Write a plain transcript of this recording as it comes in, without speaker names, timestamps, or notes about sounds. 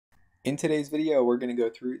In today's video, we're going to go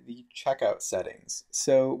through the checkout settings.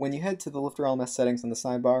 So when you head to the LifterLMS settings on the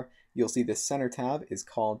sidebar, you'll see this center tab is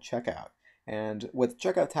called Checkout. And what the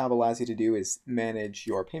Checkout tab allows you to do is manage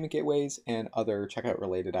your payment gateways and other checkout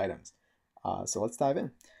related items. So let's dive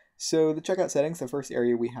in. So the checkout settings, the first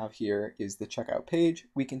area we have here is the checkout page.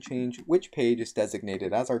 We can change which page is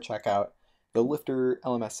designated as our checkout. The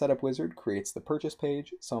LifterLMS setup wizard creates the purchase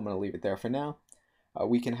page, so I'm going to leave it there for now.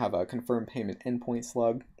 We can have a confirm payment endpoint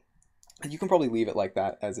slug. You can probably leave it like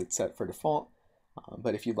that as it's set for default,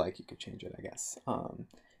 but if you'd like, you could change it, I guess.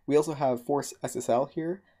 We also have Force SSL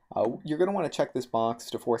here. You're going to want to check this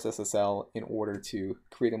box to force SSL in order to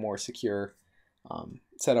create a more secure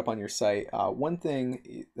setup on your site. One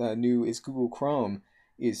thing new is Google Chrome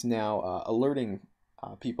is now alerting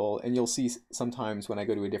people, and you'll see sometimes when I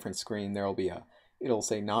go to a different screen, there'll be it'll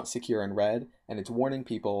say not secure in red, and it's warning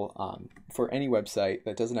people for any website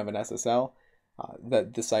that doesn't have an SSL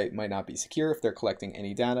that the site might not be secure if they're collecting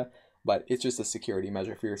any data, but it's just a security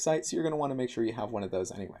measure for your site, so you're going to want to make sure you have one of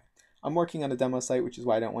those anyway. I'm working on a demo site, which is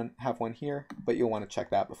why I don't have one here, but you'll want to check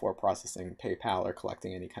that before processing PayPal or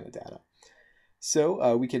collecting any kind of data.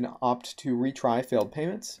 So we can opt to retry failed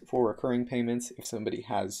payments. For recurring payments,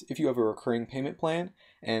 if you have a recurring payment plan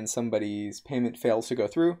and somebody's payment fails to go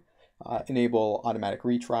through, enable automatic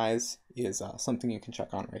retries is something you can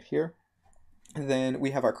check on right here. And then we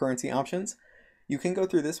have our currency options. You can go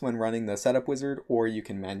through this when running the setup wizard, or you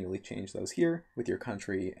can manually change those here with your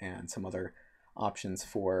country and some other options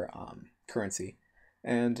for currency.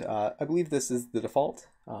 And I believe this is the default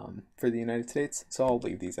for the United States, so I'll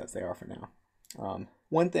leave these as they are for now.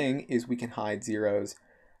 One thing is we can hide zeros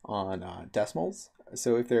on decimals.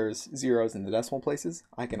 So if there's zeros in the decimal places,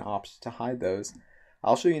 I can opt to hide those.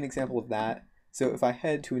 I'll show you an example of that. So if I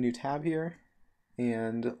head to a new tab here,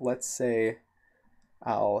 and let's say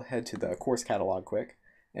I'll head to the course catalog quick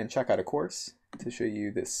and check out a course to show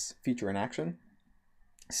you this feature in action.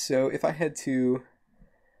 So if I head to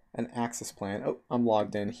an access plan, I'm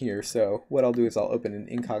logged in here. So what I'll do is I'll open an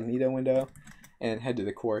incognito window and head to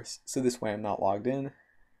the course. So this way I'm not logged in,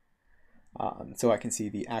 so I can see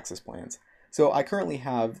the access plans. So I currently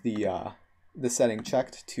have the setting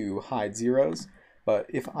checked to hide zeros, but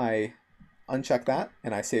if I uncheck that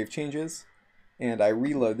and I save changes, and I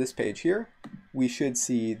reload this page here, we should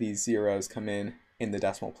see these zeros come in the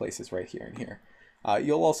decimal places right here and here.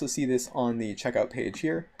 You'll also see this on the checkout page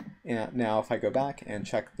here. And now if I go back and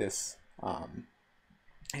check this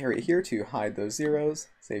area here to hide those zeros,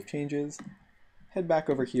 save changes, head back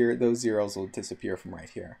over here, those zeros will disappear from right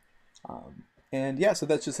here. And yeah, so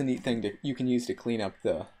that's just a neat thing you can use to clean up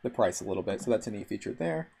the price a little bit. So that's a neat feature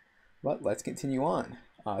there. But let's continue on.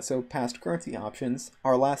 So past currency options,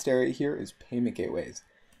 our last area here is payment gateways.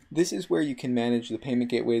 This is where you can manage the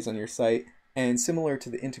payment gateways on your site, and similar to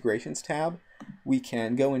the integrations tab, we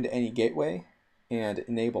can go into any gateway and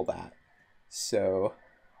enable that. So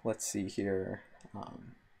let's see here,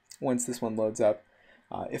 once this one loads up,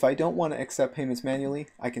 if I don't want to accept payments manually,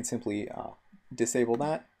 I can simply disable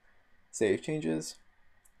that, save changes,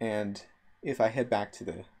 and if I head back to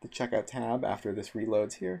the checkout tab after this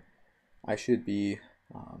reloads here, I should be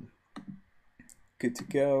good to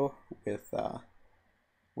go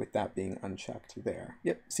with that being unchecked there.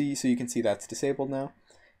 Yep, see, so you can see that's disabled now.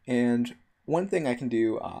 And one thing I can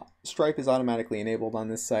do, Stripe is automatically enabled on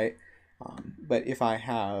this site, but if I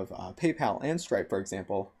have PayPal and Stripe, for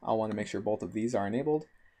example, I'll want to make sure both of these are enabled,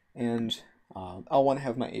 and I'll want to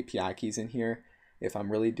have my API keys in here if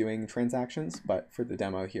I'm really doing transactions, but for the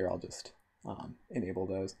demo here, I'll just enable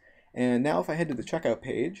those. And now if I head to the checkout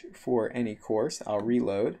page for any course, I'll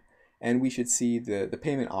reload, and we should see the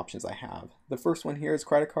payment options I have. The first one here is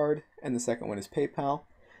credit card, and the second one is PayPal,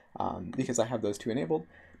 because I have those two enabled.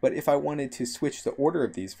 But if I wanted to switch the order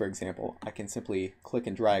of these, for example, I can simply click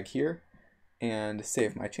and drag here and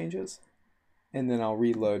save my changes. And then I'll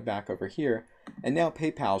reload back over here. And now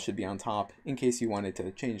PayPal should be on top in case you wanted to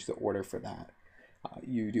change the order for that.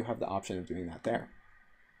 You do have the option of doing that there.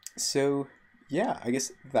 So yeah, I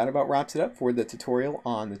guess that about wraps it up for the tutorial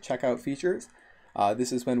on the checkout features.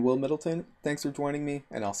 This has been Will Middleton. Thanks for joining me,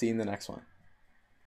 and I'll see you in the next one.